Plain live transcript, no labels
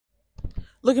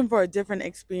Looking for a different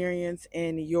experience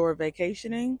in your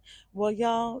vacationing? Well,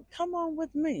 y'all, come on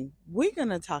with me. We're going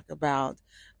to talk about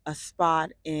a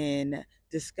spot in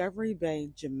Discovery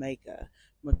Bay, Jamaica,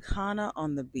 Makana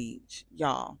on the beach.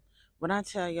 Y'all, when I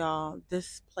tell y'all,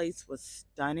 this place was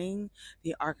stunning.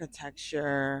 The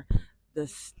architecture, the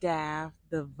staff,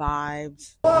 the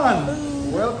vibes, the One,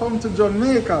 food. welcome to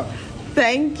Jamaica.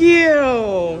 Thank you.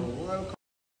 Welcome.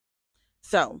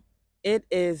 So it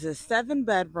is a 7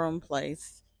 bedroom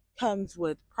place, comes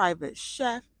with private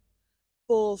chef,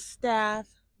 full staff,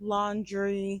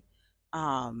 laundry,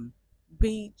 um,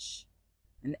 beach,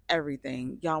 and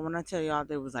everything. Y'all, when I tell y'all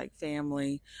there was like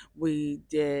family, we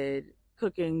did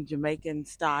cooking Jamaican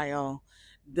style.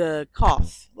 The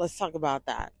cost, let's talk about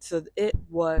that. So it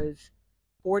was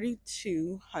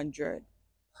 4,200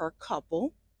 per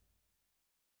couple,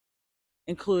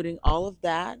 including all of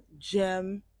that,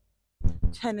 gym,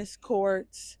 tennis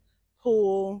courts,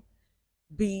 pool,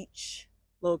 beach,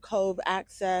 little cove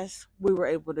access. We were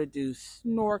able to do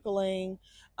snorkeling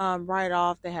right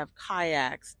off. They have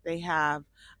kayaks, they have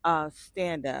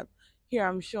stand up. Here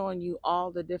I'm showing you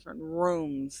all the different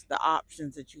rooms, the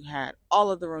options that you had. All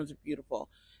of the rooms are beautiful.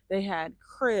 They had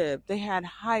crib, they had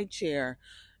high chair.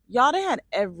 Y'all, they had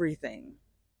everything.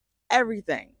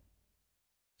 Everything.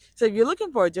 So if you're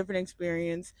looking for a different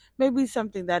experience, maybe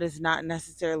something that is not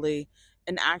necessarily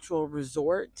an actual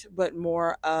resort, but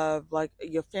more of like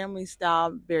your family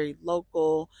style, very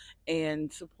local,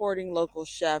 and supporting local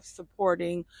chefs,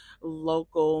 supporting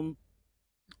local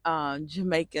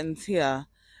Jamaicans here,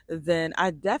 then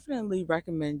I definitely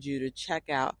recommend you to check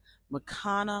out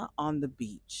Makana on the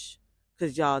beach.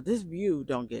 Cause y'all, this view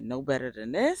don't get no better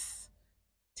than this.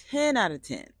 10 out of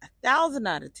 10, 1,000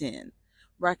 out of 10.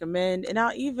 Recommend. And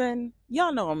I'll even,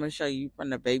 y'all know I'm going to show you from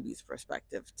the baby's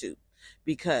perspective too.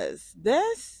 Because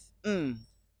this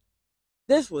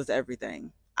was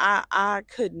everything. I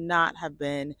could not have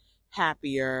been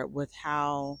happier with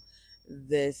how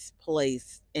this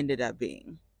place ended up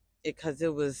being. Because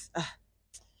it was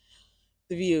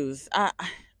the views. I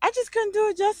just couldn't do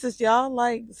it justice, y'all.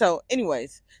 Like, so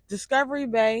anyways, Discovery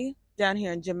Bay down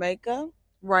here in Jamaica,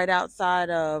 right outside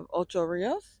of Ocho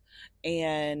Rios,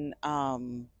 and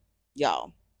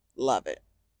y'all love it.